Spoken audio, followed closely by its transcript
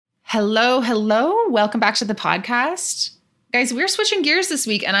Hello, hello. Welcome back to the podcast. Guys, we're switching gears this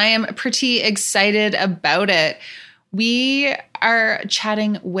week and I am pretty excited about it. We are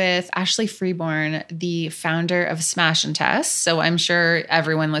chatting with Ashley Freeborn, the founder of Smash and Tess. So I'm sure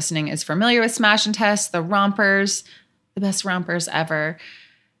everyone listening is familiar with Smash and Tess, the Rompers, the best rompers ever.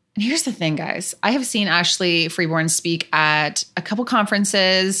 And here's the thing, guys. I have seen Ashley Freeborn speak at a couple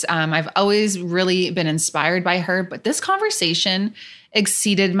conferences. I've always really been inspired by her, but this conversation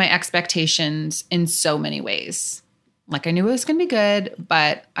exceeded my expectations in so many ways. Like I knew it was going to be good,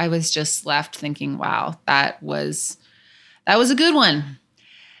 but I was just left thinking, wow, that was a good one.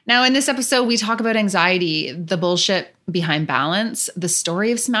 Now, in this episode, we talk about anxiety, the bullshit behind balance, the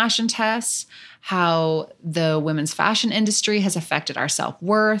story of Smash and Tess, how the women's fashion industry has affected our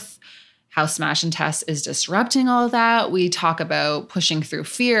self-worth, how Smash and Tess is disrupting all of that. We talk about pushing through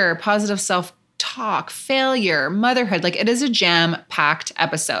fear, positive self-talk, failure, motherhood. Like it is a jam-packed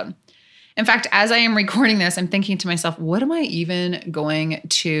episode. In fact, as I am recording this, I'm thinking to myself, what am I even going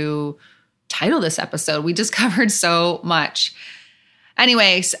to title this episode? We just covered so much.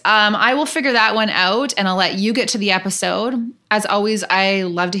 Anyways, I will figure that one out and I'll let you get to the episode. As always, I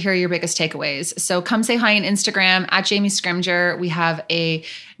love to hear your biggest takeaways. So come say hi on Instagram at Jamie Scrimger. We have a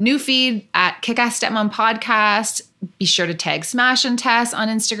new feed at Kick-Ass Stepmom Podcast. Be sure to tag Smash and Tess on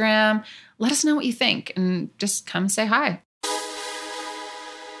Instagram. Let us know what you think and just come say hi.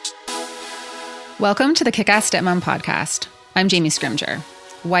 Welcome to the Kick-Ass Stepmom Podcast. I'm Jamie Scrimger,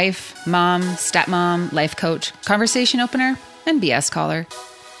 wife, mom, stepmom, life coach, conversation opener, and BS caller.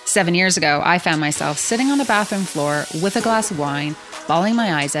 7 years ago, I found myself sitting on the bathroom floor with a glass of wine, bawling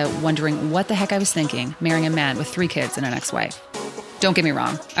my eyes out, wondering what the heck I was thinking, marrying a man with 3 kids and an ex-wife. Don't get me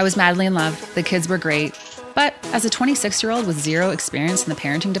wrong, I was madly in love, the kids were great, but as a 26-year-old with zero experience in the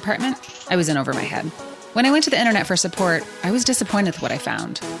parenting department, I was in over my head. When I went to the internet for support, I was disappointed with what I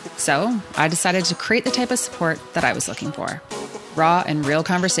found. So I decided to create the type of support that I was looking for. Raw and real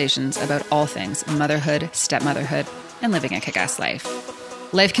conversations about all things motherhood, stepmotherhood, and living a kick-ass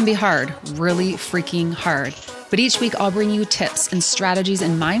life. Life can be hard, really freaking hard, but each week I'll bring you tips and strategies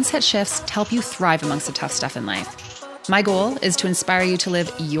and mindset shifts to help you thrive amongst the tough stuff in life. My goal is to inspire you to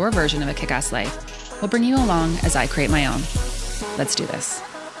live your version of a kick-ass life. We'll bring you along as I create my own. Let's do this.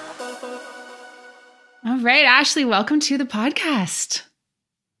 All right, Ashley, welcome to the podcast.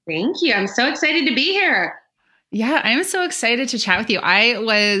 Thank you. I'm so excited to be here. Yeah, I'm so excited to chat with you. I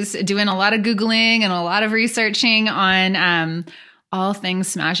was doing a lot of Googling and a lot of researching on all things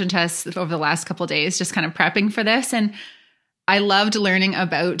Smash and Tess over the last couple of days, just kind of prepping for this. And I loved learning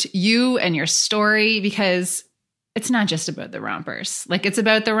about you and your story because it's not just about the Rompers. Like it's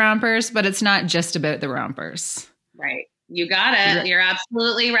about the Rompers, but it's not just about the Rompers. Right. You got it. You're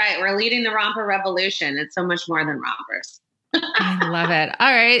absolutely right. We're leading the romper revolution. It's so much more than rompers. I love it.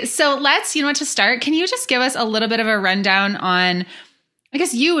 All right. So let's, to start, can you just give us a little bit of a rundown on, I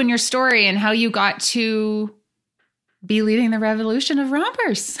guess, you and your story and how you got to be leading the revolution of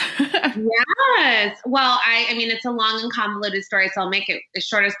rompers? Yes. Well, I mean, it's a long and convoluted story, so I'll make it as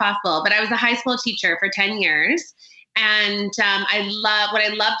short as possible. But I was a high school teacher for 10 years. And what I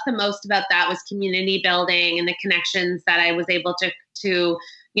loved the most about that was community building and the connections that I was able to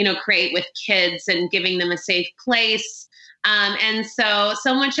create with kids and giving them a safe place. And so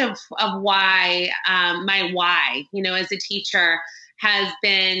much of why, my why, as a teacher has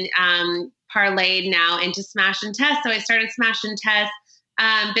been parlayed now into Smash and Tess. So I started Smash and Tess.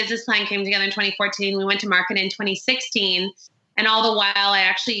 Business plan came together in 2014. We went to market in 2016. And all the while, I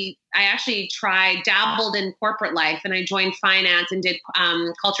actually dabbled in corporate life, and I joined finance and did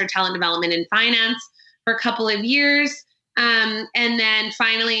culture, talent development in finance for a couple of years. And then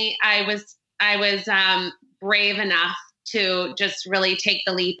finally, I was brave enough to just really take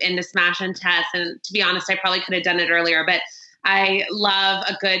the leap into Smash and Tess. And to be honest, I probably could have done it earlier, but I love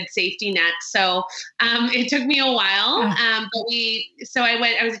a good safety net. So it took me a while, but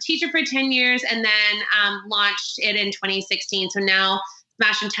I was a teacher for 10 years and then launched it in 2016. So now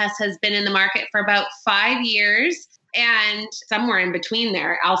Smash and Tess has been in the market for about 5 years. And somewhere in between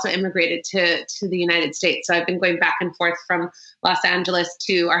there, I also immigrated to the United States. So I've been going back and forth from Los Angeles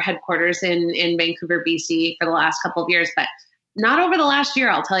to our headquarters in Vancouver, BC for the last couple of years, but not over the last year.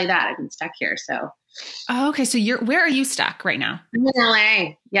 I'll tell you that. I've been stuck here. So. Oh, okay. So where are you stuck right now? I'm in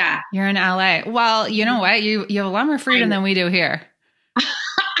LA. Yeah. You're in LA. Well, you know what? You have a lot more freedom than we do here.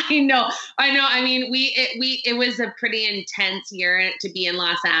 I know. I mean, it was a pretty intense year to be in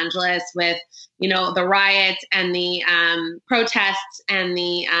Los Angeles with, the riots and the protests and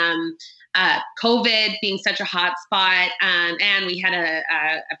the COVID being such a hot spot. And we had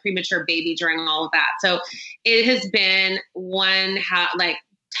a premature baby during all of that. So it has been one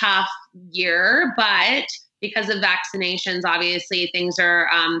tough year, but because of vaccinations, obviously things are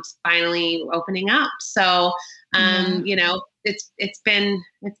finally opening up. So, you know, it's been,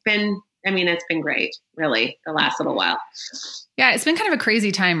 I mean, it's been great, really, the last little while. Yeah, it's been kind of a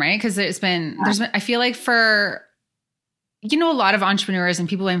crazy time, right? Because there's been, I feel like for, you know, a lot of entrepreneurs and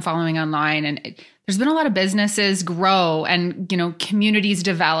people I'm following online, and there's been a lot of businesses grow and, you know, communities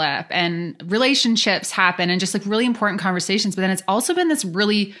develop and relationships happen and just like really important conversations. But then it's also been this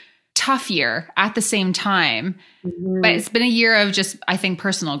really tough year at the same time. Mm-hmm. But it's been a year of just, I think,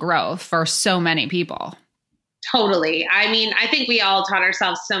 personal growth for so many people. Totally. I mean, I think we all taught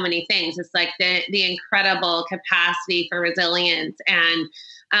ourselves so many things. It's like the incredible capacity for resilience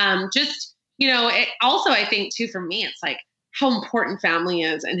and just, you know, it also, I think too, for me, it's like how important family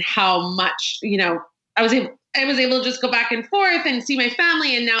is and how much, you know, I was able to just go back and forth and see my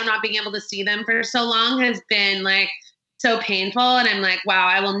family, and now not being able to see them for so long has been like so painful. And I'm like, wow,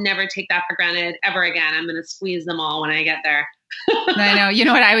 I will never take that for granted ever again. I'm going to squeeze them all when I get there. I know. You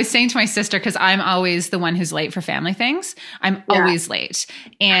know what I was saying to my sister, because I'm always the one who's late for family things. I'm always late.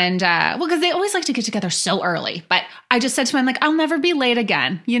 And well, because they always like to get together so early. But I just said to him, like, I'll never be late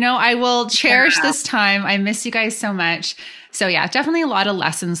again. You know, I will cherish this time. I miss you guys so much. So yeah, definitely a lot of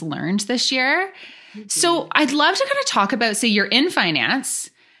lessons learned this year. Mm-hmm. So I'd love to kind of talk about, so you're in finance.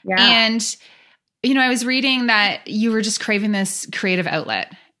 And, you know, I was reading that you were just craving this creative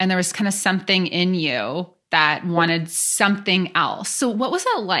outlet, and there was kind of something in you that wanted something else. So what was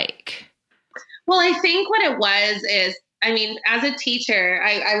that like? Well, I think what it was is, I mean, as a teacher,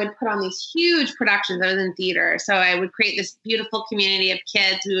 I would put on these huge productions. I was in theater. So I would create this beautiful community of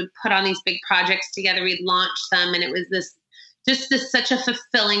kids. We would put on these big projects together. We'd launch them. And it was such a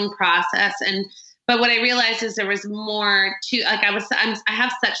fulfilling process. But what I realized is there was more to, like, I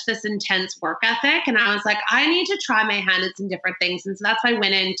have such this intense work ethic, and I was like, I need to try my hand at some different things. And so that's why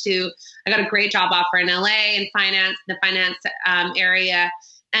I got a great job offer in LA in finance, the finance area.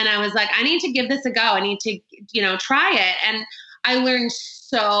 And I was like, I need to give this a go. I need to, you know, try it. And I learned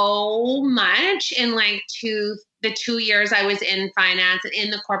so much in like the 2 years I was in finance and in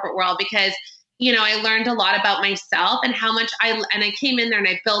the corporate world, because you know, I learned a lot about myself and how much I came in there and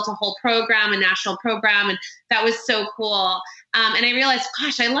I built a whole program, a national program, and that was so cool. And I realized,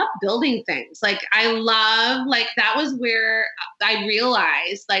 gosh, I love building things. Like that was where I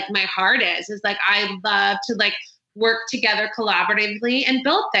realized like my heart is like, I love to like work together collaboratively and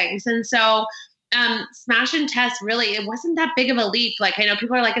build things. And so Smash and Tess, really, it wasn't that big of a leap. Like, I know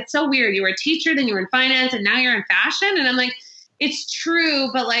people are like, it's so weird. You were a teacher, then you were in finance, and now you're in fashion. And I'm like, it's true,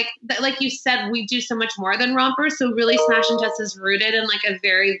 but like you said, we do so much more than Rompers. So really, Smash and Tess is rooted in like a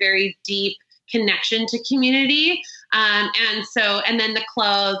very, very deep connection to community. And then the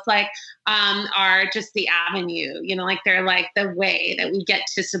clothes are just the avenue, you know, like they're like the way that we get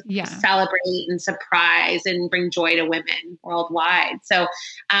to celebrate and surprise and bring joy to women worldwide. So,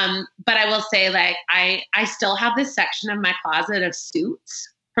 but I will say, like, I still have this section of my closet of suits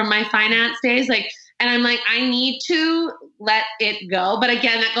from my finance days, like. And I'm like, I need to let it go. But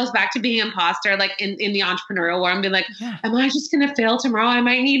again, that goes back to being an imposter, like in the entrepreneurial world. I'm being like, am I just going to fail tomorrow? I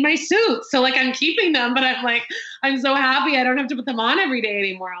might need my suits. So like, I'm keeping them, but I'm like, I'm so happy I don't have to put them on every day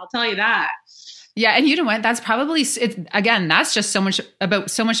anymore. I'll tell you that. Yeah. And you know what? That's probably, again, that's just so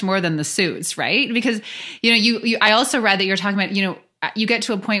much more than the suits, right? Because, you know, I also read that you're talking about, you know, you get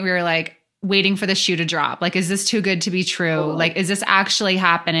to a point where you're like waiting for the shoe to drop. Like, is this too good to be true? Oh. Like, is this actually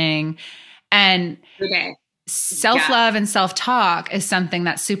happening? And self-love and self-talk is something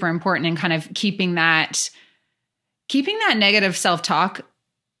that's super important in kind of keeping that negative self-talk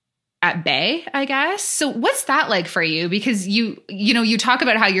at bay, I guess. So what's that like for you? Because you talk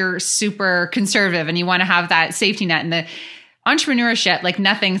about how you're super conservative and you want to have that safety net, and the entrepreneurship, like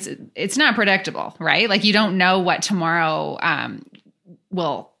it's not predictable, right? Like you don't know what tomorrow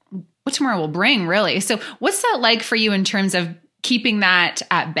will bring, really. So what's that like for you in terms of keeping that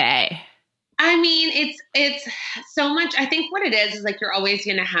at bay? I mean, it's so much. I think what it is like you're always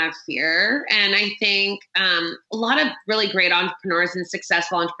going to have fear. And I think a lot of really great entrepreneurs and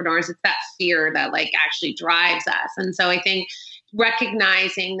successful entrepreneurs, it's that fear that like actually drives us. And so I think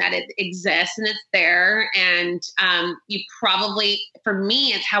recognizing that it exists and it's there, and you probably, for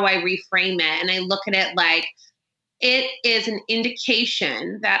me, it's how I reframe it. And I look at it like, it is an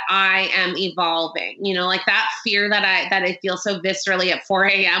indication that I am evolving, you know, like that fear that I feel so viscerally at 4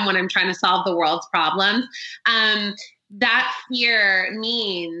 a.m. when I'm trying to solve the world's problems. That fear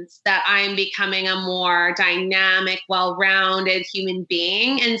means that I'm becoming a more dynamic, well-rounded human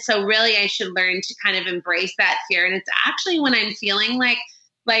being. And so really I should learn to kind of embrace that fear. And it's actually when I'm feeling like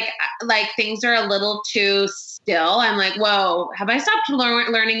like things are a little too still. I'm like, whoa, have I stopped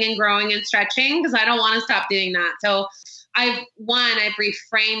learning and growing and stretching? Because I don't want to stop doing that. So I've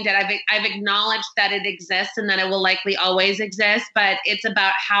reframed it. I've acknowledged that it exists and that it will likely always exist, but it's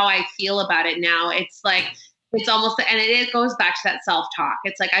about how I feel about it now. It's like, it's almost, and it goes back to that self-talk.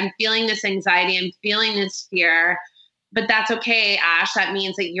 It's like, I'm feeling this anxiety, I'm feeling this fear, but that's okay, Ash. That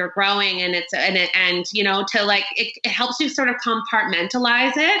means that you're growing, and you know, to like, it helps you sort of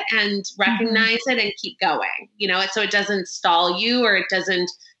compartmentalize it and recognize it and keep going, you know, so it doesn't stall you or it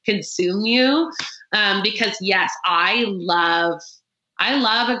doesn't consume you. Because yes, I love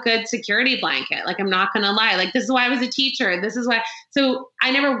a good security blanket. Like, I'm not going to lie. Like, this is why I was a teacher. This is why. So I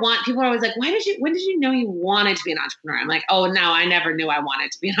never want, people are always like, when did you know you wanted to be an entrepreneur? I'm like, oh no, I never knew I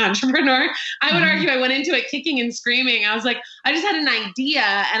wanted to be an entrepreneur. I would argue I went into it kicking and screaming. I was like, I just had an idea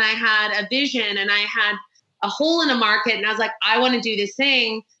and I had a vision and I had a hole in a market. And I was like, I want to do this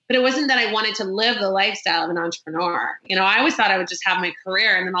thing. But it wasn't that I wanted to live the lifestyle of an entrepreneur. You know, I always thought I would just have my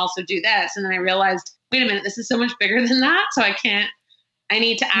career and then also do this. And then I realized, wait a minute, this is so much bigger than that. So I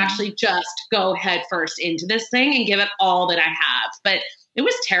need to actually just go head first into this thing and give it all that I have. But it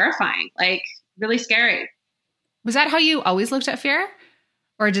was terrifying, like really scary. Was that how you always looked at fear?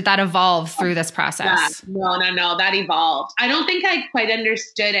 Or did that evolve through this process? Yeah. No, that evolved. I don't think I quite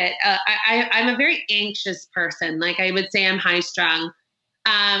understood it. I'm a very anxious person. Like, I would say I'm high strung.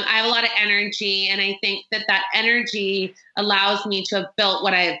 I have a lot of energy, and I think that energy allows me to have built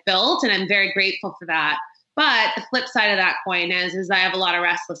what I have built, and I'm very grateful for that. But the flip side of that coin is I have a lot of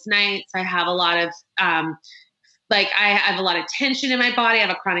restless nights. I have a lot of I have a lot of tension in my body. I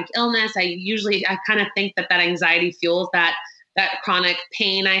have a chronic illness. I kind of think that anxiety fuels that chronic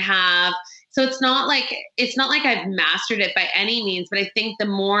pain I have. So it's not like I've mastered it by any means, but I think the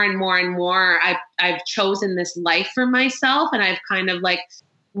more and more and more I've chosen this life for myself, and I've kind of like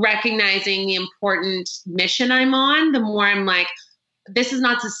recognizing the important mission I'm on, the more I'm like, this is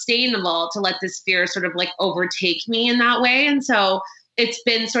not sustainable to let this fear sort of like overtake me in that way. And so it's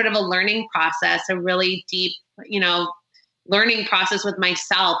been sort of a learning process, a really deep, you know, learning process with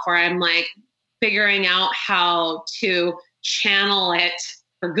myself, where I'm like figuring out how to channel it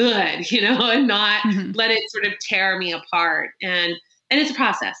for good, you know, and not let it sort of tear me apart. And it's a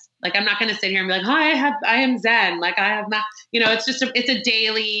process. Like, I'm not going to sit here and be like, oh, I am Zen. Like, I have not, you know, it's a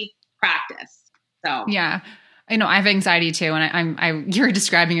daily practice. So, yeah. I know I have anxiety too. And you're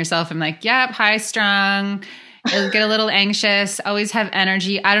describing yourself. I'm like, yep, high strung, get a little anxious, always have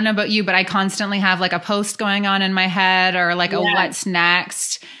energy. I don't know about you, but I constantly have like a post going on in my head, or like a what's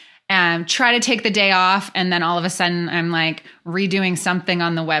next. Try to take the day off, and then all of a sudden I'm like redoing something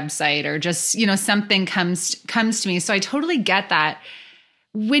on the website, or just, you know, something comes to me. So I totally get that.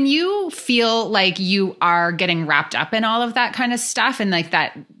 When you feel like you are getting wrapped up in all of that kind of stuff, and like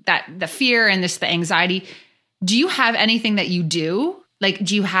that the fear and the anxiety, do you have anything that you do? Like,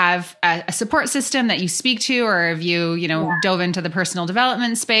 do you have a support system that you speak to, or have you, dove into the personal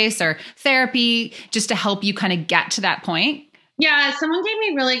development space or therapy just to help you kind of get to that point? Yeah, someone gave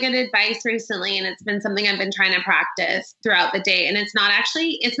me really good advice recently, and it's been something I've been trying to practice throughout the day. And it's not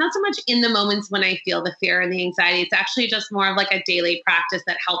so much in the moments when I feel the fear and the anxiety. It's actually just more of like a daily practice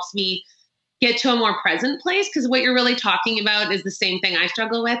that helps me get to a more present place. Because what you're really talking about is the same thing I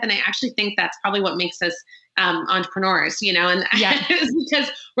struggle with. And I actually think that's probably what makes us entrepreneurs, and because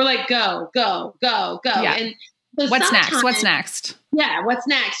we're like, go, go, go, go. Yeah. And so what's next? Yeah. What's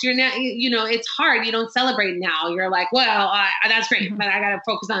next? You're now, it's hard. You don't celebrate now. You're like, well, that's great, but I got to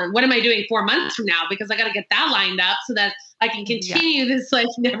focus on what am I doing 4 months from now? Because I got to get that lined up so that I can continue this like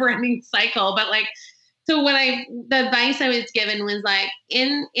never ending cycle. But like, so the advice I was given was like,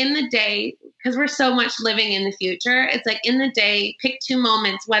 in the day, because we're so much living in the future, it's like in the day, pick 2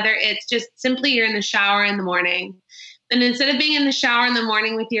 moments, whether it's just simply you're in the shower in the morning. And instead of being in the shower in the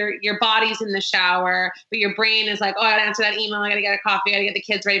morning with your body's in the shower, but your brain is like, oh, I gotta answer that email, I gotta get a coffee, I gotta get the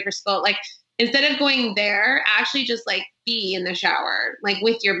kids ready for school. Like, instead of going there, actually just like be in the shower, like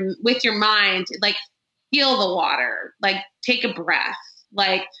with your mind, like feel the water, like take a breath,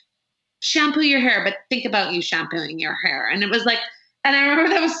 like shampoo your hair, but think about you shampooing your hair. And it was like, and I remember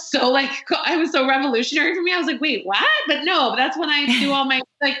that was so like, I was so revolutionary for me. I was like, wait, what? But no, that's when I do all my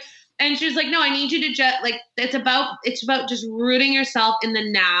like. And she was like, no, I need you to just like, it's about just rooting yourself in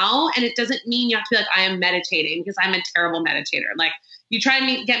the now. And it doesn't mean you have to be like, I am meditating, because I'm a terrible meditator. Like, you try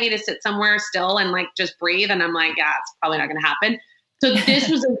and get me to sit somewhere still and like just breathe. And I'm like, yeah, it's probably not going to happen. So this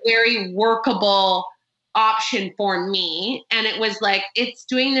was a very workable option for me. And it was like, it's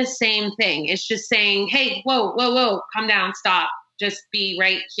doing the same thing. It's just saying, hey, whoa, calm down, stop. Just be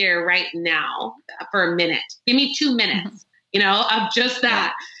right here, right now for a minute. Give me 2 minutes. of just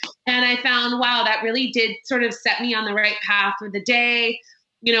that. And I found, wow, that really did sort of set me on the right path for the day.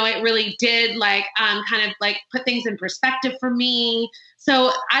 It really did kind of like put things in perspective for me.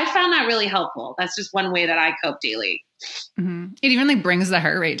 So I found that really helpful. That's just one way that I cope daily. Mm-hmm. It even like brings the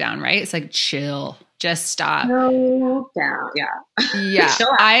heart rate down, right? It's like chill, just stop. No down. Yeah. Yeah.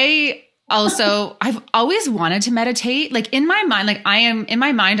 I've always wanted to meditate. Like in my mind,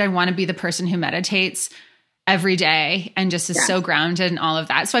 I want to be the person who meditates every day and just is so grounded and all of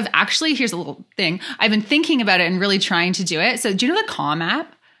that. So here's a little thing. I've been thinking about it and really trying to do it. So do you know the Calm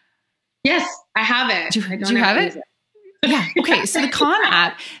app? Yes, I have it. Do you have it? Yeah. Okay. So the Calm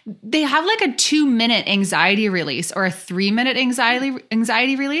app, they have like a 2-minute anxiety release or a 3-minute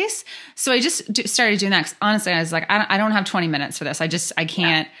anxiety release. So I just started doing that. 'Cause honestly, I was like, I don't have 20 minutes for this. I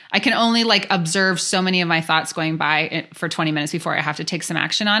can't, I can only like observe so many of my thoughts going by for 20 minutes before I have to take some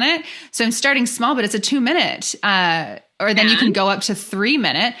action on it. So I'm starting small, but it's a 2-minute, or then you can go up to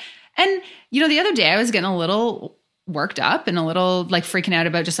 3-minute. And the other day I was getting a little worked up and a little like freaking out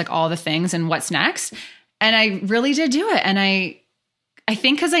about just like all the things and what's next. And I really did do it. And I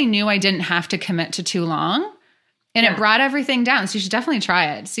think because I knew I didn't have to commit to too long and it brought everything down. So you should definitely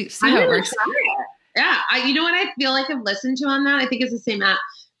try it. See how it works. Yeah. You know what I feel like I've listened to on that? I think it's the same app.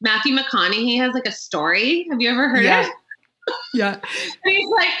 Matthew McConaughey has like a story. Have you ever heard it? Yeah. And he's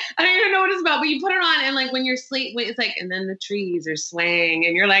like, I don't even know what it's about, but you put it on and like when you're asleep, it's like, and then the trees are swaying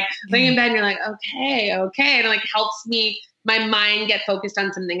and you're like laying in bed and you're like, okay. And it like helps my mind get focused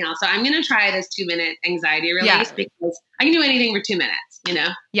on something else. So I'm going to try this 2-minute anxiety release because I can do anything for 2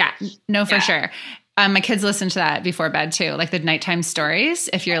 minutes, Yeah, no, for sure. My kids listen to that before bed too, like the nighttime stories.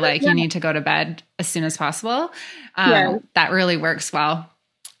 If you're like, you need to go to bed as soon as possible, that really works well.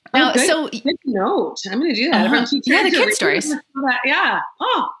 Now, so good note. I'm going to do that. The kid stories. Yeah.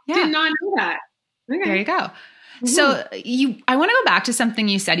 Oh, did not know that. Okay. There you go. Mm-hmm. So I want to go back to something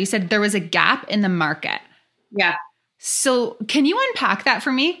you said. You said there was a gap in the market. Yeah. So can you unpack that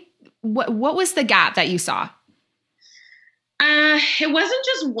for me? What was the gap that you saw? It wasn't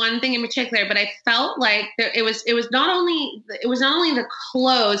just one thing in particular, but I felt like it was not only the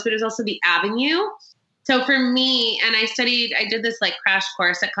clothes, but it was also the avenue. So for me, and I did this like crash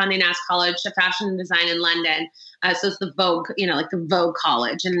course at Condé Nast College of Fashion and Design in London. So it's the Vogue, like the Vogue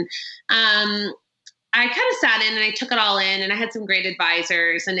College. And I kind of sat in and I took it all in and I had some great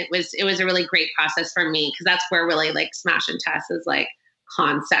advisors and it was a really great process for me because that's where really like Smash and Tess's like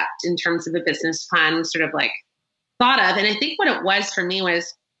concept in terms of a business plan sort of like thought of. And I think what it was for me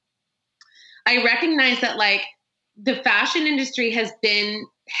was I recognized that like the fashion industry has been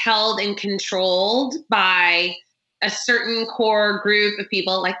held and controlled by a certain core group of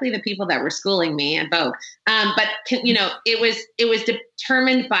people, likely the people that were schooling me at Vogue. But it was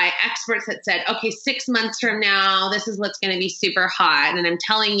determined by experts that said, okay, 6 months from now, this is what's going to be super hot. And I'm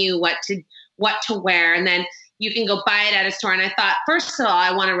telling you what to wear. And then you can go buy it at a store. And I thought, first of all,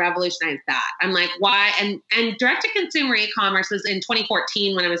 I want to revolutionize that. I'm like, why? And direct to consumer e-commerce was in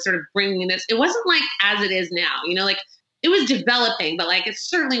 2014 when I was sort of bringing this. It wasn't like as it is now, like it was developing, but like it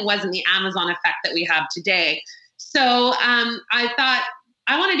certainly wasn't the Amazon effect that we have today. So I thought,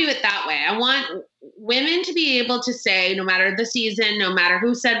 I want to do it that way. I want women to be able to say, no matter the season, no matter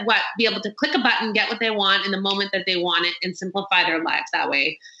who said what, be able to click a button, get what they want in the moment that they want it, and simplify their lives that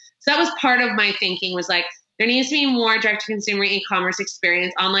way. So that was part of my thinking was like, there needs to be more direct-to-consumer e-commerce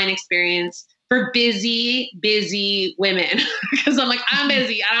experience, online experience for busy women. Because I'm like, I'm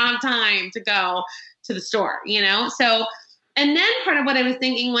busy. I don't have time to go to the store, So, and then part of what I was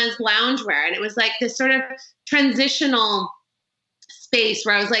thinking was loungewear. And it was like this sort of transitional space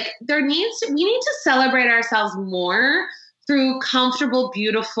where I was like, we need to celebrate ourselves more through comfortable,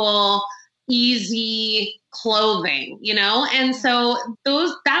 beautiful, easy clothing, And so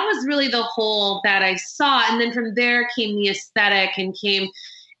that was really the whole that I saw. And then from there came the aesthetic and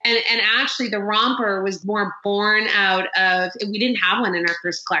actually the romper was more born out of, we didn't have one in our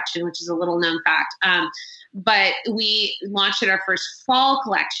first collection, which is a little known fact. But we launched our first fall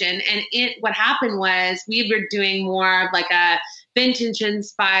collection. And what happened was we were doing more of like a vintage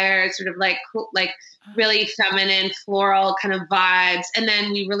inspired, sort of like really feminine, floral kind of vibes. And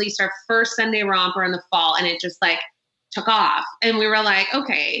then we released our first Sunday romper in the fall and it just like took off. And we were like,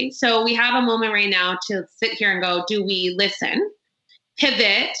 okay, so we have a moment right now to sit here and go, do we listen,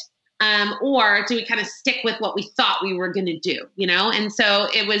 pivot, or do we kind of stick with what we thought we were going to do, And so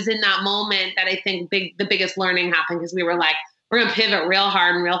it was in that moment that I think the biggest learning happened because we were like, we're going to pivot real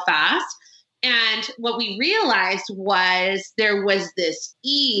hard and real fast. And what we realized was there was this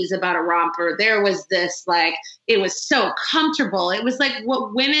ease about a romper. There was this, like, it was so comfortable. It was like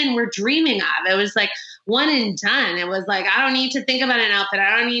what women were dreaming of. It was like one and done. It was like, I don't need to think about an outfit.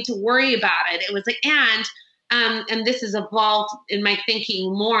 I don't need to worry about it. It was like, and this has evolved in my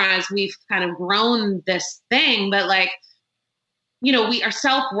thinking more as we've kind of grown this thing, but like, our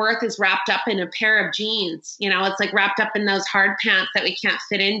self-worth is wrapped up in a pair of jeans. It's like wrapped up in those hard pants that we can't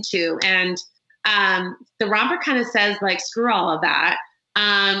fit into. And the romper kind of says, like, screw all of that.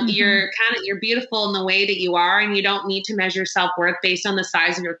 You're beautiful in the way that you are, and you don't need to measure self-worth based on the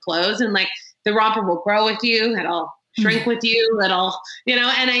size of your clothes. And like, the romper will grow with you. It'll shrink with you.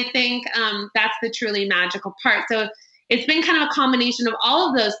 And I think, that's the truly magical part. So it's been kind of a combination of all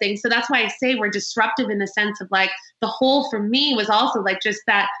of those things. So that's why I say we're disruptive in the sense of, like, the whole for me was also like just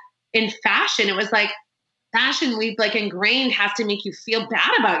that in fashion, it was like fashion we've like ingrained has to make you feel bad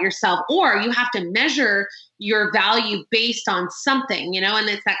about yourself, or you have to measure your value based on something, and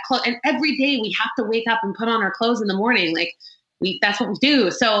it's that and every day we have to wake up and put on our clothes in the morning. Like that's what we do.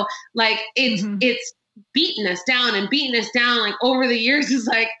 So like it's beating us down like over the years, is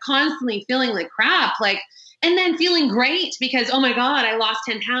like constantly feeling like crap, like, and then feeling great because, oh my God, I lost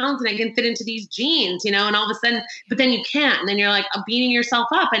 10 pounds and I can fit into these jeans, and all of a sudden, but then you can't. And then you're like beating yourself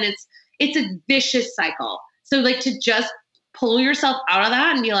up, and it's a vicious cycle. So like to just pull yourself out of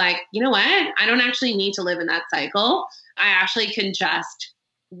that and be like, you know what? I don't actually need to live in that cycle. I actually can just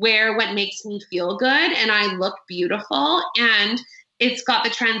wear what makes me feel good, and I look beautiful. And it's got the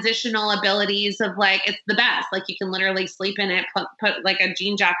transitional abilities of like, it's the best. Like you can literally sleep in it, put like a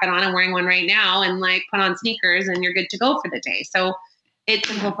jean jacket on. I'm wearing one right now, and like put on sneakers, and you're good to go for the day. So it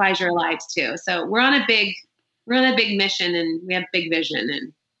simplifies your lives too. So we're on a big mission, and we have big vision,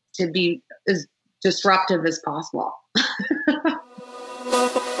 and to be as disruptive as possible.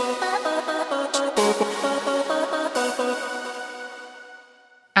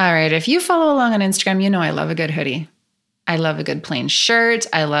 All right. If you follow along on Instagram, I love a good hoodie. I love a good plain shirt.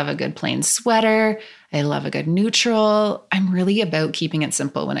 I love a good plain sweater. I love a good neutral. I'm really about keeping it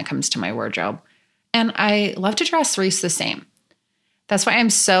simple when it comes to my wardrobe. And I love to dress Reese the same. That's why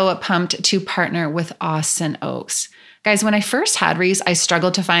I'm so pumped to partner with Austin Oaks. Guys, when I first had Reese, I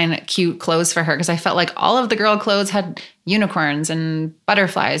struggled to find cute clothes for her because I felt like all of the girl clothes had unicorns and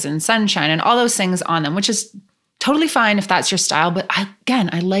butterflies and sunshine and all those things on them, which is totally fine if that's your style. But I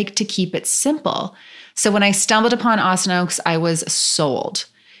like to keep it simple. So when I stumbled upon Austin Oaks, I was sold.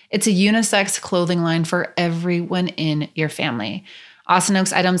 It's a unisex clothing line for everyone in your family. Austin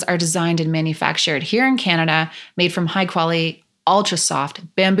Oaks items are designed and manufactured here in Canada, made from high quality, ultra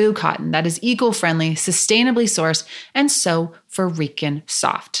soft bamboo cotton that is eco-friendly, sustainably sourced, and so freaking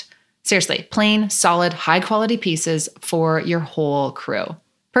soft. Seriously, plain, solid, high quality pieces for your whole crew.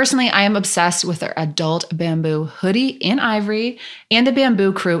 Personally, I am obsessed with their adult bamboo hoodie in ivory and the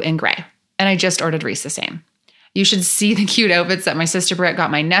bamboo crew in gray. And I just ordered Reese the same. You should see the cute outfits that my sister Britt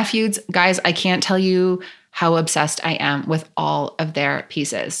got my nephews. Guys, I can't tell you how obsessed I am with all of their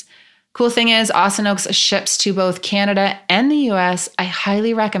pieces. Cool thing is, Austin Oaks ships to both Canada and the US. I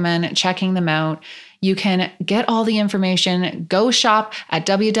highly recommend checking them out. You can get all the information. Go shop at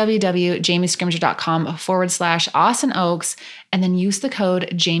www.jamiescrimger.com/Austin Oaks and then use the code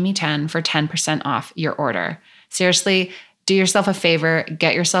Jamie10 for 10% off your order. Seriously, do yourself a favor,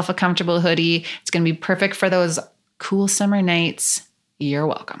 get yourself a comfortable hoodie. It's going to be perfect for those cool summer nights. You're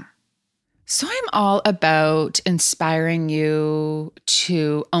welcome. So I'm all about inspiring you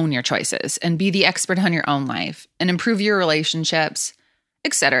to own your choices and be the expert on your own life and improve your relationships,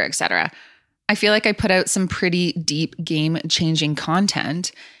 et cetera, et cetera. I feel like I put out some pretty deep game-changing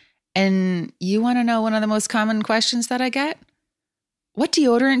content. And you want to know one of the most common questions that I get? What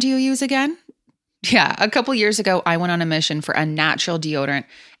deodorant do you use again? Yeah, a couple years ago, I went on a mission for a natural deodorant,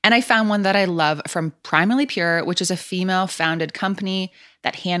 and I found one that I love from Primally Pure, which is a female-founded company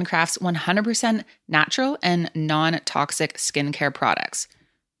that handcrafts 100% natural and non-toxic skincare products.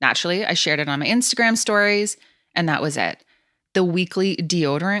 Naturally, I shared it on my Instagram stories, and that was it. The weekly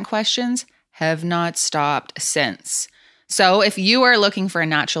deodorant questions have not stopped since. So if you are looking for a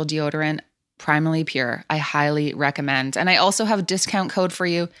natural deodorant, Primally Pure, I highly recommend. And I also have a discount code for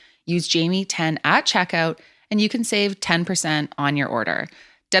you. Use Jamie10 at checkout and you can save 10% on your order.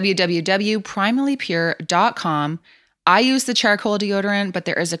 www.primallypure.com. I use the charcoal deodorant, but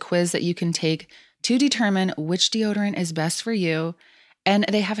there is a quiz that you can take to determine which deodorant is best for you. And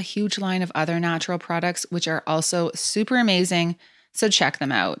they have a huge line of other natural products, which are also super amazing. So check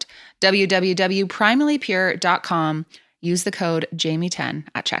them out. www.primallypure.com. Use the code Jamie10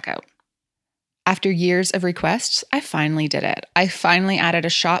 at checkout. After years of requests, I finally did it. I finally added a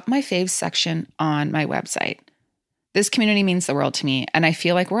Shop My Faves section on my website. This community means the world to me, and I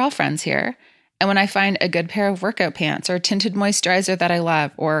feel like we're all friends here. And when I find a good pair of workout pants or a tinted moisturizer that I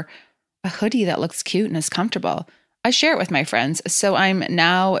love, or a hoodie that looks cute and is comfortable, I share it with my friends. So I'm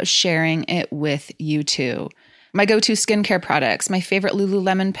now sharing it with you too. My go-to skincare products, my favorite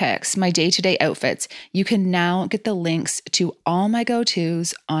Lululemon picks, my day-to-day outfits. You can now get the links to all my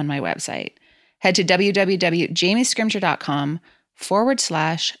go-tos on my website. Head to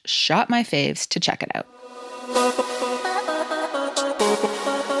www.jamiescrimger.com/shopmyfaves to check it out.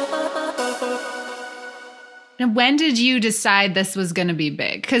 Now, when did you decide this was going to be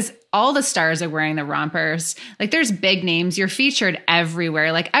big? Because all the stars are wearing the rompers. Like, there's big names. You're featured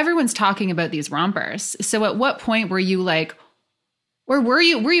everywhere. Like, everyone's talking about these rompers. So at what point were you like, or were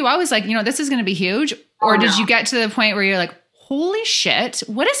you always like, this is going to be huge? Or did you get to the point where you're like, holy shit,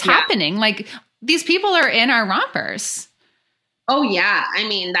 what is happening? Like, these people are in our rompers. Oh yeah. I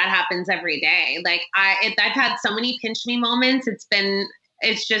mean, that happens every day. Like I've had so many pinch me moments. It's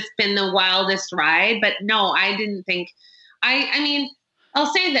just been the wildest ride, but no, I didn't think, I mean,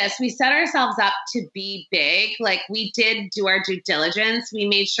 I'll say this, we set ourselves up to be big. Like we did do our due diligence. We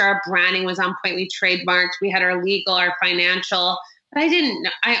made sure our branding was on point. We trademarked, we had our legal, our financial, but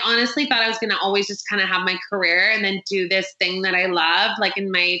I honestly thought I was going to always just kind of have my career and then do this thing that I love, like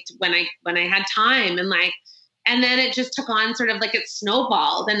when I had time and then it just took on sort of like it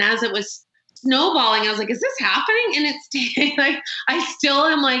snowballed. And as it was snowballing, I was like, is this happening? And it's like, I still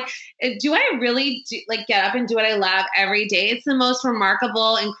am like, do I really get up and do what I love every day? It's the most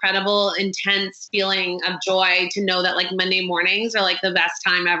remarkable, incredible, intense feeling of joy to know that like Monday mornings are like the best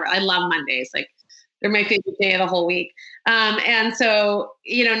time ever. I love Mondays. Like they're my favorite day of the whole week. And so,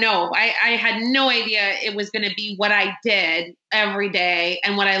 no, I had no idea it was going to be what I did every day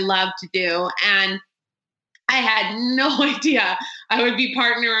and what I love to do. And I had no idea I would be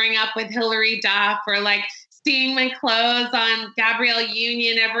partnering up with Hilary Duff or like seeing my clothes on Gabrielle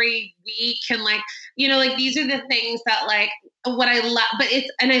Union every week. And like, these are the things that like what I love,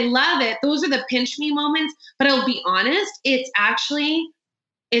 and I love it. Those are the pinch me moments, but I'll be honest, it's actually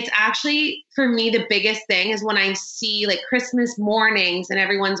for me, the biggest thing is when I see like Christmas mornings and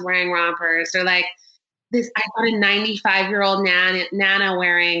everyone's wearing rompers or like this, I got a 95-year-old Nana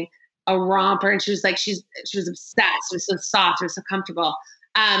wearing a romper and she was obsessed. It was so soft. It was so comfortable.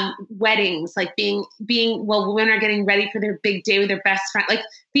 Weddings, like being women are getting ready for their big day with their best friend. Like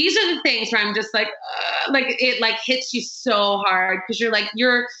these are the things where I'm just like it like hits you so hard because the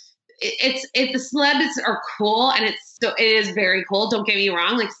celebs are cool and it is very cool. Don't get me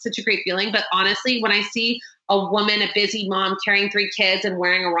wrong. Like it's such a great feeling. But honestly, when I see a woman, a busy mom carrying 3 kids and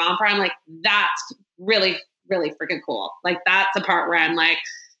wearing a romper, I'm like, that's really, really freaking cool. Like that's the part where I'm like,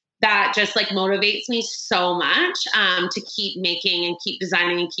 that just like motivates me so much to keep making and keep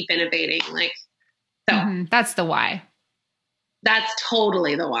designing and keep innovating. Like, so that's the why. That's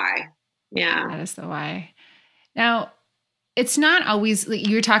totally the why. Yeah. That is the why. Now, it's not always, like,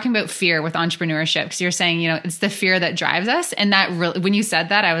 you're talking about fear with entrepreneurship because you're saying, it's the fear that drives us. And that really, when you said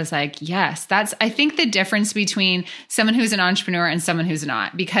that, I was like, yes, that's, I think the difference between someone who's an entrepreneur and someone who's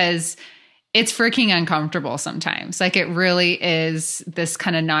not, because it's freaking uncomfortable sometimes. Like it really is this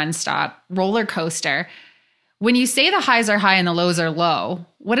kind of nonstop roller coaster. When you say the highs are high and the lows are low,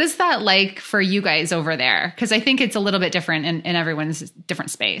 what is that like for you guys over there? Because I think it's a little bit different in everyone's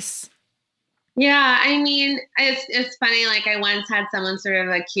different space. Yeah, I mean, it's funny. Like I once had someone sort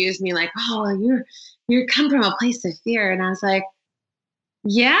of accuse me, like, "Oh, you come from a place of fear," and I was like,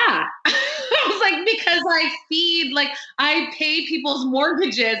 "Yeah." I was like, because I pay people's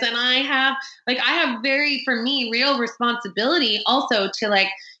mortgages, and I have very, for me, real responsibility also to like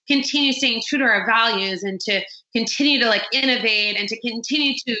continue staying true to our values and to continue to like innovate and to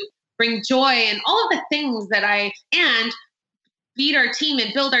continue to bring joy and all of the things and feed our team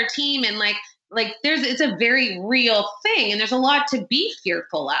and build our team and it's a very real thing and there's a lot to be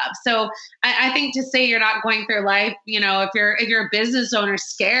fearful of. So I think to say you're not going through life, if you're a business owner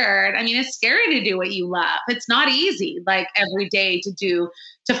scared, I mean, it's scary to do what you love. It's not easy, like every day to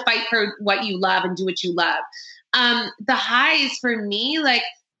fight for what you love and do what you love. The highs for me, like,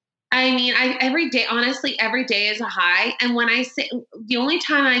 I mean, every day, honestly, every day is a high. And when I say the only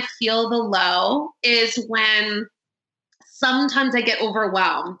time I feel the low is when sometimes I get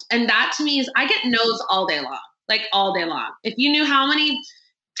overwhelmed. And that to me is I get no's all day long, like all day long. If you knew how many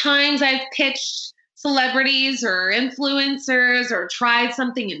times I've pitched celebrities or influencers or tried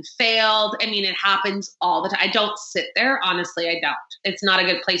something and failed, I mean, it happens all the time. I don't sit there. Honestly, I don't. It's not a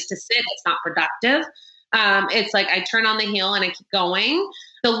good place to sit. It's not productive. It's like I turn on the heel and I keep going.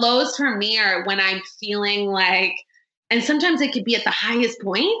 The lows for me are when I'm feeling like, and sometimes it could be at the highest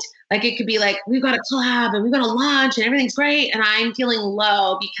point. Like it could be like, we've got a collab and we've got a launch and everything's great. And I'm feeling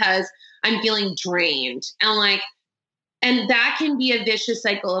low because I'm feeling drained. And like, and that can be a vicious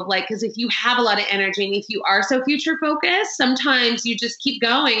cycle of like, because if you have a lot of energy and if you are so future focused, sometimes you just keep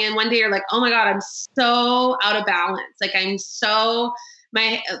going. And one day you're like, oh my God, I'm so out of balance. Like I'm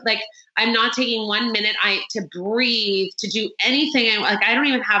not taking 1 minute to breathe, to do anything. I don't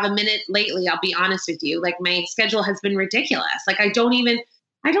even have a minute lately. I'll be honest with you. Like my schedule has been ridiculous. Like I can't even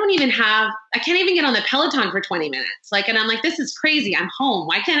get on the Peloton for 20 minutes. Like, and I'm like, this is crazy. I'm home.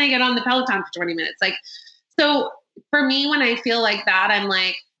 Why can't I get on the Peloton for 20 minutes? Like, so for me, when I feel like that, I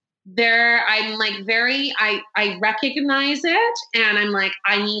recognize it and I'm like,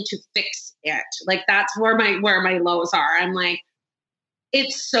 I need to fix it. Like, that's where my lows are. I'm like,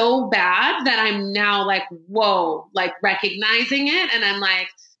 it's so bad that I'm now like, whoa, like recognizing it. And I'm like,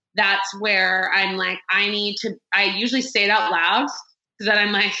 that's where I'm like, I usually say it out loud because then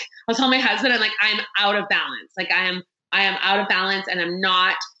I'm like, I'll tell my husband, I'm like, I'm out of balance. Like I am out of balance and I'm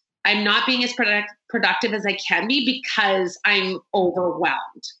not being as productive as I can be because I'm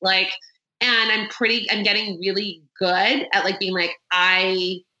overwhelmed. Like, and I'm getting really good at like being like,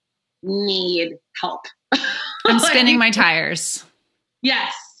 I need help. I'm spinning my tires.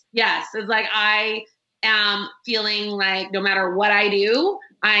 Yes. It's like I am feeling like no matter what I do,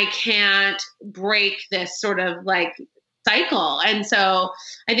 I can't break this sort of like cycle. And so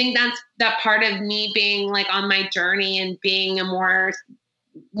I think that's that part of me being like on my journey and being a more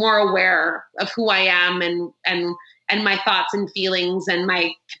aware of who I am and my thoughts and feelings and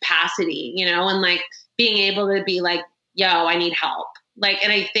my capacity, and like being able to be like, yo, I need help. Like,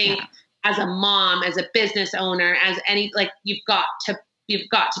 and I think as a mom, as a business owner, as any, like you've got to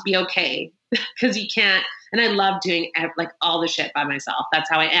be okay because you can't. And I love doing like all the shit by myself. That's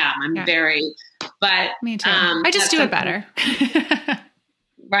how I am. But me too. I just do it better.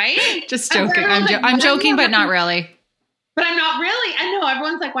 Right? Just joking. I'm joking, but not really. But I'm not really. I know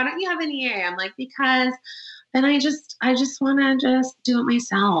everyone's like, why don't you have an EA? I'm like, because then I just want to just do it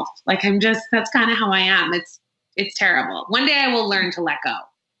myself. Like that's kind of how I am. It's terrible. One day I will learn to let go.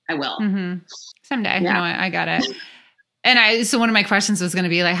 I will. Mm-hmm. Someday. Yeah. No, I got it. And so one of my questions was going to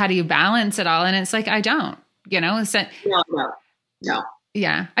be like, how do you balance it all? And it's like, I don't, So, no.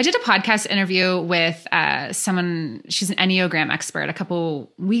 Yeah. I did a podcast interview with someone, she's an Enneagram expert a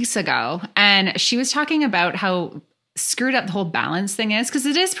couple weeks ago. And she was talking about how screwed up the whole balance thing is, because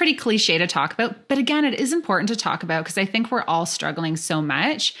it is pretty cliche to talk about. But again, it is important to talk about because I think we're all struggling so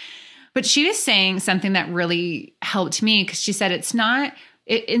much. But she was saying something that really helped me because she said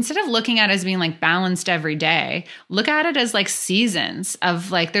instead of looking at it as being like balanced every day, look at it as like seasons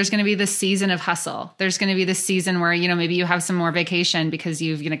of like, there's going to be this season of hustle. There's going to be this season where, maybe you have some more vacation because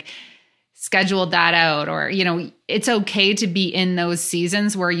you've, scheduled that out, or, it's okay to be in those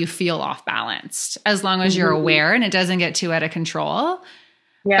seasons where you feel off balanced as long as you're aware and it doesn't get too out of control.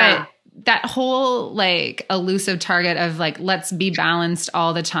 Yeah. But that whole like elusive target of like, let's be balanced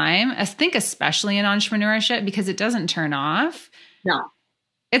all the time. I think especially in entrepreneurship, because it doesn't turn off. No.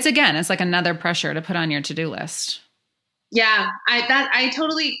 It's like another pressure to put on your to-do list. Yeah, I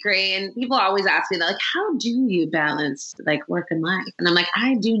totally agree. And people always ask me, like, how do you balance like work and life? And I'm like,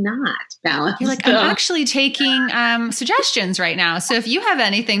 I do not balance. You're like, I'm actually taking suggestions right now. So if you have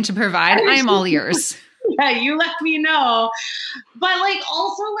anything to provide, I am all ears. Yeah, you let me know. But like,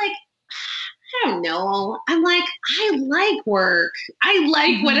 also like, I don't know. I'm like, I like work. I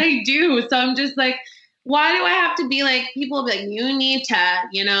like what I do. So I'm just like, why do I have to be like, people will be like, you need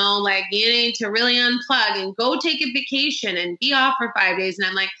to really unplug and go take a vacation and be off for 5 days. And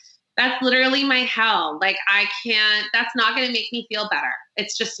I'm like, that's literally my hell. Like, I can't, that's not going to make me feel better.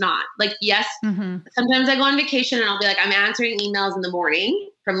 It's just not. Like, yes, sometimes I go on vacation and I'll be like, I'm answering emails in the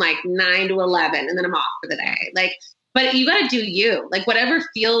morning from like 9 to 11 and then I'm off for the day. Like, but you got to do you. Like, whatever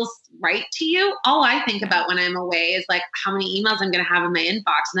feels right to you. All I think about when I'm away is like how many emails I'm going to have in my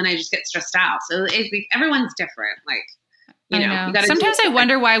inbox, and then I just get stressed out. So everyone's different. Like, you know. Sometimes I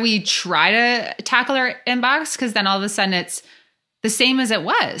wonder why we try to tackle our inbox, because then all of a sudden it's the same as it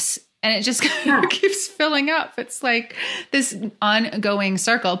was, and it just keeps filling up. It's like this ongoing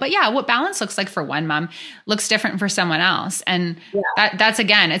circle. But yeah, what balance looks like for one mom looks different for someone else, and that's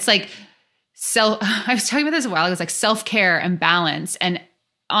again, it's like. I was talking about this a while ago. It's like self-care and balance, and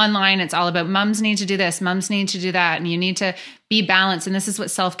online it's all about moms need to do this, moms need to do that, and you need to be balanced, and this is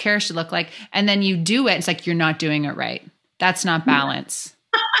what self-care should look like. And then you do it, it's like you're not doing it right. That's not balance.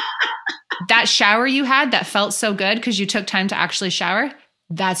 That shower you had that felt so good because you took time to actually shower,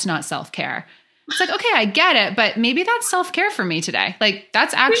 that's not self-care. it's like, okay, I get it, but maybe that's self-care for me today. Like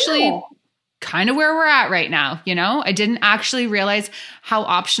that's actually kind of where we're at right now. I didn't actually realize how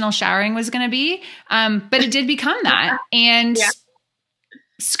optional showering was going to be. But it did become that. And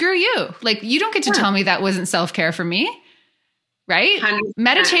screw you. Like you don't get to tell me that wasn't self-care for me. Right? 100%.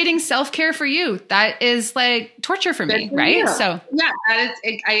 Meditating self-care for you. That is like torture for me. Right. You. So yeah,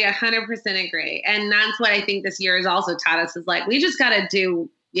 I 100% agree. And that's what I think this year has also taught us is like, we just got to do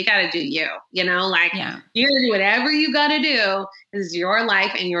you got to do you, you know, like you're going to do whatever you got to do. This is your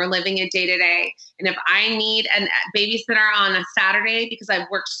life and you're living it day to day. And if I need a babysitter on a Saturday because I've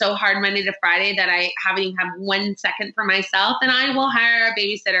worked so hard Monday to Friday that I haven't even have 1 second for myself, then I will hire a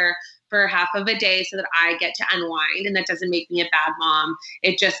babysitter for half of a day so that I get to unwind. And that doesn't make me a bad mom.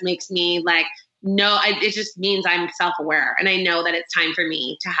 It just makes me like, it just means I'm self-aware and I know that it's time for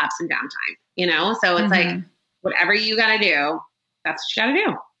me to have some downtime, you know? So it's like, whatever you got to do, that's what you got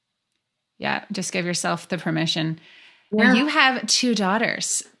to do. Yeah. Just give yourself the permission. Yeah. And you have 2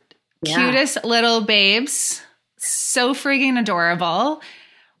 daughters, cutest little babes, so freaking adorable.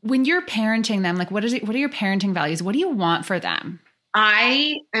 When you're parenting them, like what are your parenting values? What do you want for them?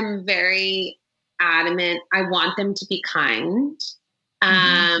 I am very adamant. I want them to be kind.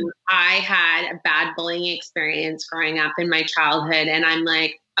 I had a bad bullying experience growing up in my childhood. And I'm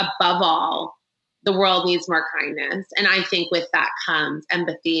like, above all, the world needs more kindness. And I think with that comes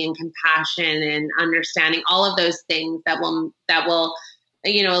empathy and compassion and understanding, all of those things that will,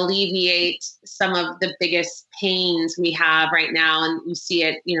 alleviate some of the biggest pains we have right now. And you see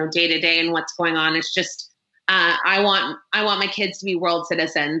it, day to day and what's going on. It's just, I want my kids to be world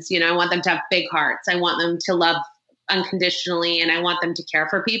citizens. I want them to have big hearts. I want them to love unconditionally and I want them to care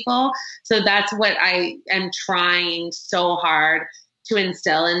for people. So that's what I am trying so hard to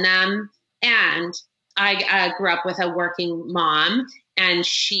instill in them. And I grew up with a working mom and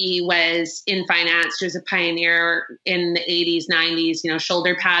she was in finance. She was a pioneer in the 80s, 90s,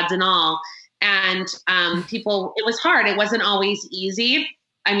 shoulder pads and all. And it was hard. It wasn't always easy.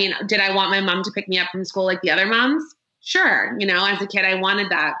 I mean, did I want my mom to pick me up from school like the other moms? Sure. As a kid, I wanted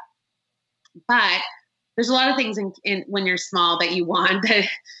that. But there's a lot of things in when you're small that you want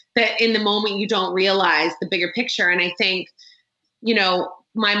that in the moment you don't realize the bigger picture. And I think,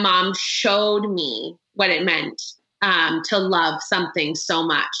 my mom showed me what it meant to love something so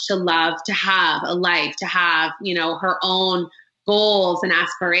much, to love, to have a life, to have, her own goals and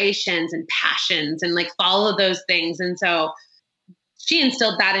aspirations and passions and like follow those things. And so she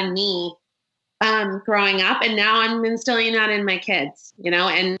instilled that in me growing up. And now I'm instilling that in my kids,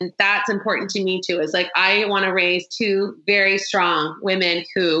 and that's important to me too, is like, I want to raise 2 very strong women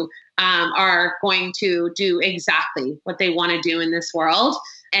who are going to do exactly what they want to do in this world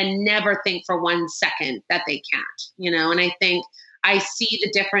and never think for 1 second that they can't, and I think I see the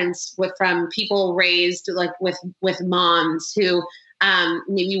difference from people raised like with moms who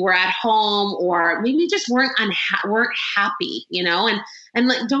maybe were at home or maybe just weren't happy, and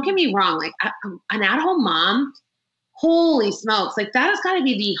like, don't get me wrong, like an at-home mom, holy smokes, like that has got to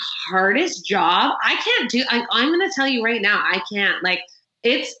be the hardest job. I can't do, I'm going to tell you right now, I can't, like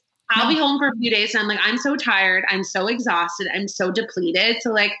I'll be home for a few days and I'm like, I'm so tired. I'm so exhausted. I'm so depleted.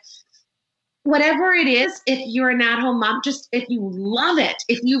 So like, whatever it is, if you're an at-home mom, just if you love it,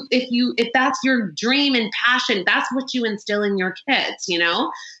 if that's your dream and passion, that's what you instill in your kids,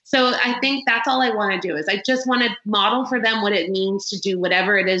 So I think that's all I want to do is I just want to model for them what it means to do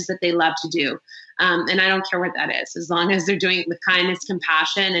whatever it is that they love to do. And I don't care what that is, as long as they're doing it with kindness,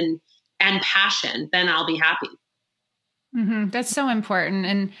 compassion, and passion, then I'll be happy. Mm-hmm. That's so important.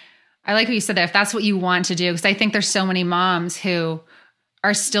 And I like what you said there, if that's what you want to do, because I think there's so many moms who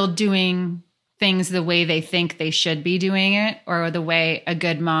are still doing things the way they think they should be doing it or the way a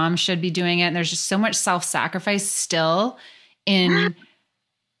good mom should be doing it. And there's just so much self-sacrifice still in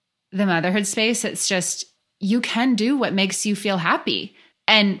the motherhood space. It's just, you can do what makes you feel happy.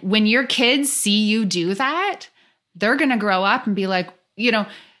 And when your kids see you do that, they're going to grow up and be like,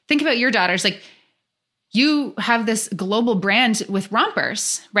 think about your daughters. Like, you have this global brand with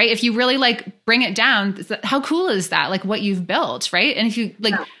Rompers, right? If you really like bring it down, how cool is that? Like what you've built, right? And if you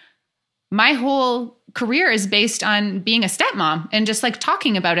like, my whole career is based on being a stepmom and just like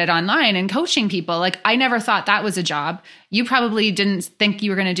talking about it online and coaching people. Like I never thought that was a job. You probably didn't think you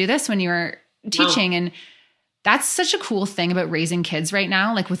were going to do this when you were teaching. And that's such a cool thing about raising kids right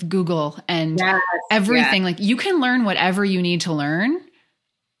now, like with Google and everything. Like you can learn whatever you need to learn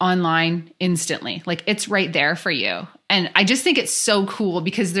online instantly. Like it's right there for you. And I just think it's so cool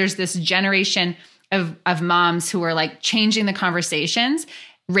because there's this generation of moms who are like changing the conversations,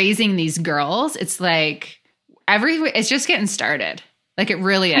 raising these girls. It's like it's just getting started. Like it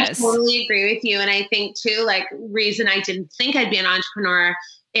really I is. totally agree with you. And I think too, like reason I didn't think I'd be an entrepreneur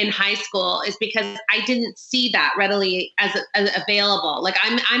in high school is because I didn't see that readily as available. Like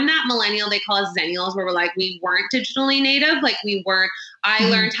I'm that millennial, they call us zennials, where we're like, we weren't digitally native. Like we weren't, I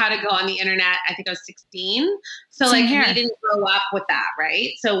learned how to go on the internet. I think I was 16. So Same like here. we didn't grow up with that.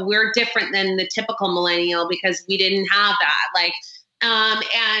 Right. So we're different than the typical millennial because we didn't have that. Like,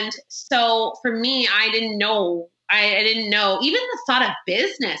 and so for me, I didn't know, even the thought of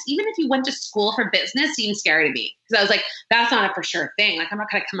business, even if you went to school for business seemed scary to me. Cause I was like, that's not a for sure thing. Like, I'm not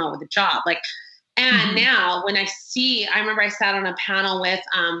going to come out with a job. Like, and now when I remember I sat on a panel with,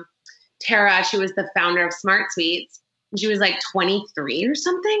 Tara, she was the founder of Smart Suites. And she was like 23 or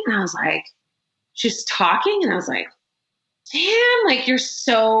something. And I was like, she's talking. And I was like, damn, like you're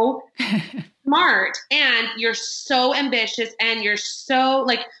so smart and you're so ambitious and you're so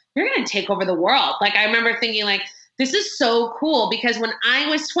like, you're going to take over the world. Like, I remember thinking like, this is so cool because when I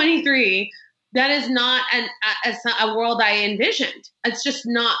was 23, that is not a world I envisioned. It's just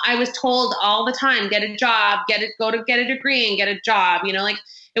not, I was told all the time, get a job, go to get a degree and get a job, like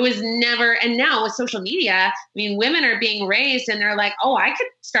it was never. And now with social media, I mean, women are being raised and they're like, oh, I could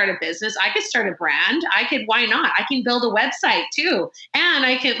start a business. I could start a brand. Why not? I can build a website too. And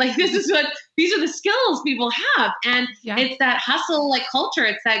I can these are the skills people have. And it's that hustle like culture.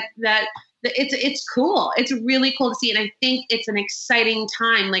 It's that it's cool. It's really cool to see. And I think it's an exciting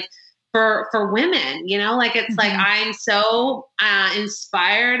time, like for women, like it's like, I'm so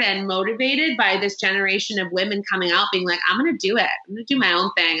inspired and motivated by this generation of women coming out being like, I'm going to do it. I'm going to do my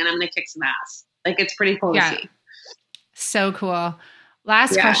own thing and I'm going to kick some ass. Like, it's pretty cool to see. So cool.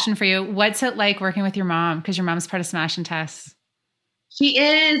 Last question for you. What's it like working with your mom? Because your mom's part of Smash and Tess. She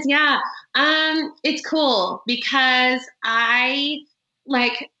is. Yeah. It's cool because I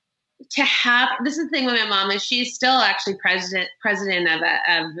like to have, this is the thing with my mom is she's still actually president of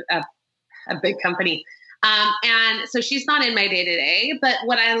a big company. And so she's not in my day to day, but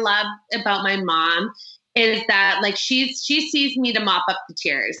what I love about my mom is that like, she sees me to mop up the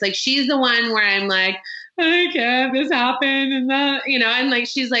tears. Like she's the one where I'm like, I can't, this happened. And that, and like,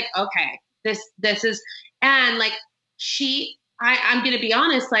 she's like, okay, this is, and like, I'm going to be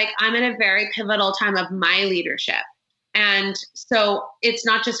honest, like I'm in a very pivotal time of my leadership. And so it's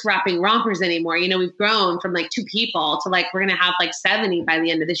not just wrapping Rompers anymore. We've grown from like 2 people to like, we're going to have like 70 by the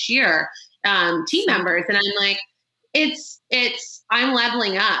end of this year, team members. And I'm like, I'm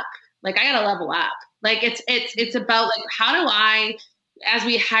leveling up. Like I got to level up. Like it's about like, how do I, as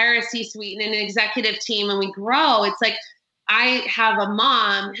we hire a C-suite and an executive team and we grow, it's like, I have a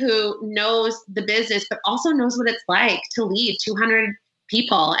mom who knows the business, but also knows what it's like to lead 200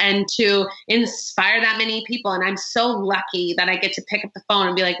 people and to inspire that many people. And I'm so lucky that I get to pick up the phone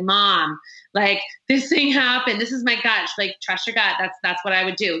and be like, Mom, like this thing happened. This is my gut. She's like, trust your gut. That's what I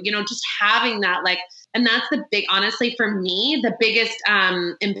would do. Just having that, like, and that's the big, honestly, for me, the biggest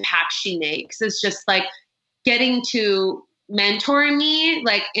impact she makes is just like getting to mentor me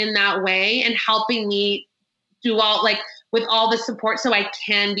like in that way and helping me do all like with all the support so I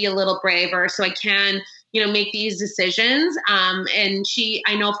can be a little braver, so I can, make these decisions. And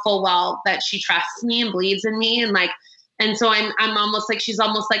I know full well that she trusts me and believes in me. And like, and so I'm almost like, she's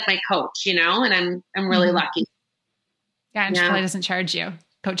almost like my coach, and I'm really lucky. Yeah. And she probably doesn't charge you.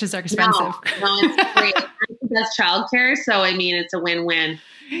 Coaches are expensive. No, it's free. That's childcare. So, I mean, it's a win-win.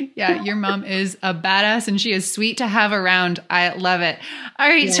 Yeah. Your mom is a badass and she is sweet to have around. I love it. All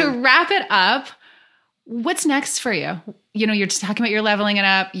right. Yeah. To wrap it up, what's next for you? You're just talking about you're leveling it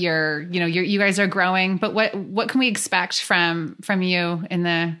up. You guys are growing, but what can we expect from you in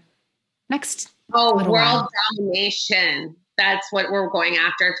the next? World domination. That's what we're going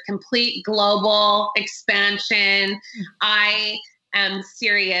after. Complete global expansion. I am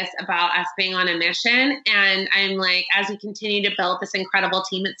serious about us being on a mission. And I'm like, as we continue to build this incredible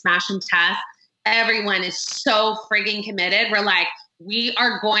team at Smash and Tess, everyone is so frigging committed. We're like, we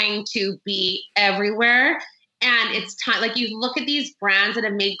are going to be everywhere. And it's time, like you look at these brands that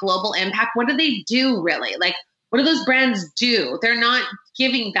have made global impact. What do they do really? Like, what do those brands do? They're not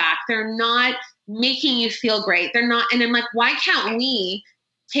giving back. They're not making you feel great. They're not. And I'm like, why can't we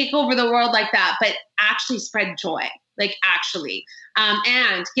take over the world like that, but actually spread joy, like actually,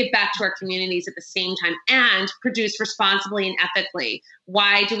 and give back to our communities at the same time and produce responsibly and ethically?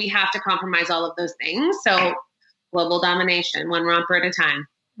 Why do we have to compromise all of those things? So global domination, one romper at a time.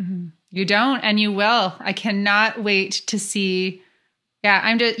 Mm-hmm. You don't, and you will. I cannot wait to see. Yeah,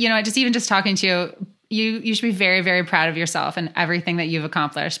 I'm just, even just talking to you, you should be very, very proud of yourself and everything that you've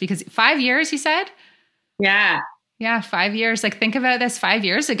accomplished, because 5 years, you said? Yeah. 5 years. Like, think about this 5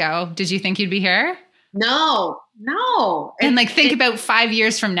 years ago. Did you think you'd be here? No. No. And like, think about 5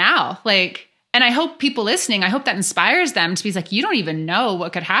 years from now. Like, and I hope people listening, I hope that inspires them to be like, you don't even know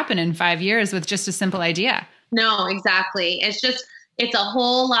what could happen in 5 years with just a simple idea. No, exactly. It's a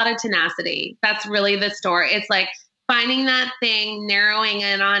whole lot of tenacity. That's really the story. It's like finding that thing, narrowing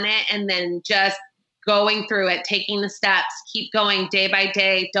in on it, and then just going through it, taking the steps, keep going day by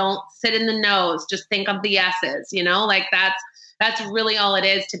day. Don't sit in the no's, just think of the yeses, like that's really all it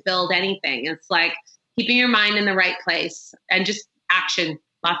is to build anything. It's like keeping your mind in the right place and just action,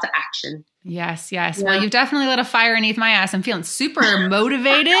 lots of action. Yes. Yeah. Well, you've definitely lit a fire underneath my ass. I'm feeling super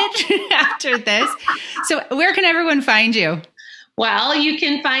motivated after this. So where can everyone find you? Well, you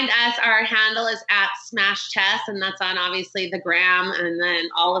can find us. Our handle is @SmashTess, and that's on obviously the gram and then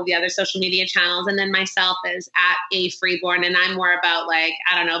all of the other social media channels. And then myself is @Freeborn, and I'm more about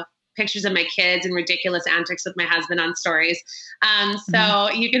pictures of my kids and ridiculous antics with my husband on stories. So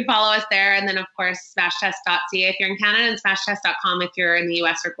you can follow us there. And then of course, SmashTess.ca if you're in Canada and SmashTess.com if you're in the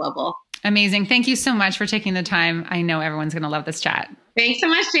US or global. Amazing. Thank you so much for taking the time. I know everyone's going to love this chat. Thanks so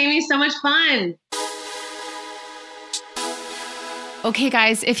much, Jamie. So much fun. Okay,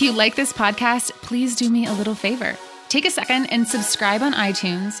 guys, if you like this podcast, please do me a little favor. Take a second and subscribe on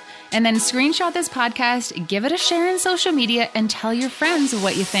iTunes, and then screenshot this podcast, give it a share in social media, and tell your friends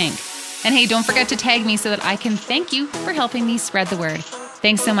what you think. And hey, don't forget to tag me so that I can thank you for helping me spread the word.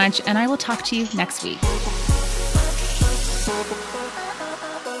 Thanks so much, and I will talk to you next week.